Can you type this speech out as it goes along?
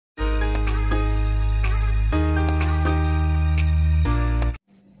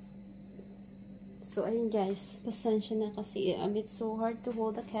So, ayun guys, pasensya na kasi it's so hard to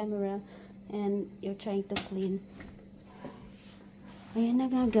hold the camera and you're trying to clean. Ayan na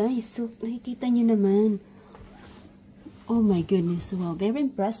nga guys, so nakikita nyo naman. Oh my goodness, wow, very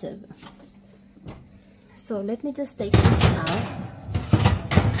impressive. So, let me just take this out.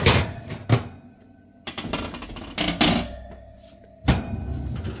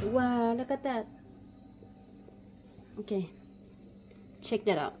 Wow, look at that. Okay, check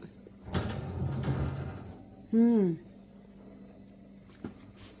that out.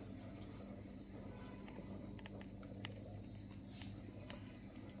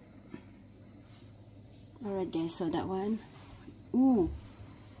 Alright guys, so that one. Ooh.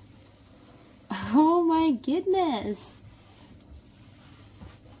 Oh my goodness.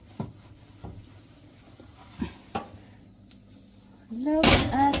 Look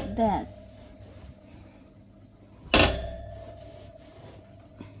at that.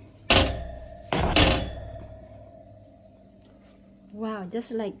 Wow, just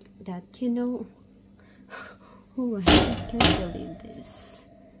like that, you know. Oh, I can't believe this.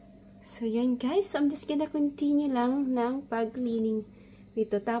 So, yan guys. I'm just gonna continue lang ng pag-cleaning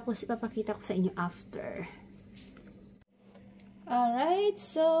dito. Tapos, ipapakita ko sa inyo after. Alright,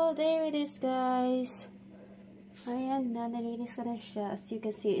 so there it is guys. Ayan na, nalinis ko na siya. As you can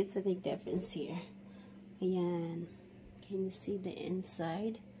see, it's a big difference here. Ayan. Can you see the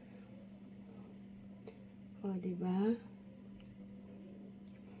inside? Oh, diba?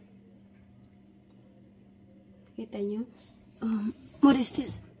 Kita nyo? What is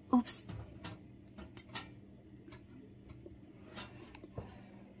this? Oops.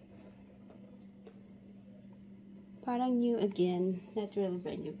 Parang new again. Not really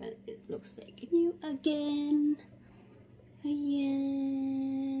brand new, but it looks like new again.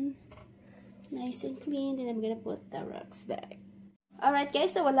 Ayan. Nice and clean. Then I'm gonna put the rocks back. Alright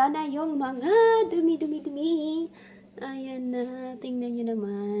guys, so wala na yung mga dumi. Ayan na. Tingnan nyo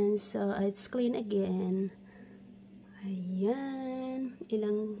naman. So, it's clean again. Ayan.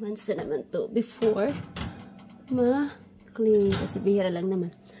 Ilang months na naman to before ma-clean. Kasi bihira lang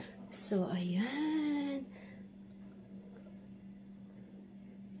naman. So, ayan.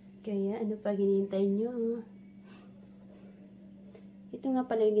 Kaya, ano pa hinihintay nyo? Ito nga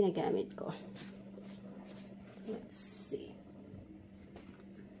pala yung ginagamit ko. Let's see.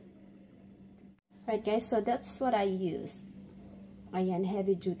 Right guys, so that's what I use. Ayan,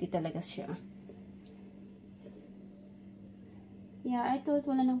 heavy duty talaga siya. Yeah, I thought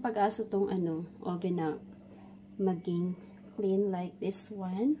wala ng pag-asa tong oven na maging clean like this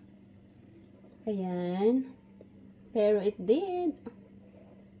one. Ayan. Pero it did.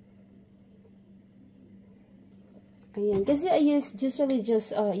 Ayan. Kasi I usually just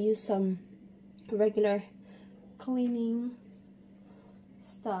use some regular cleaning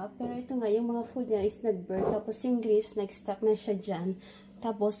stuff. Pero ito nga, yung mga food niya is nag-burn. Tapos yung grease, nag-stuck na siya dyan.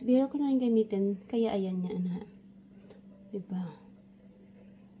 Tapos, biro ko na rin gamitin. Kaya ayan niya na. Diba?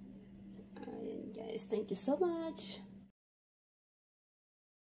 Thank you so much.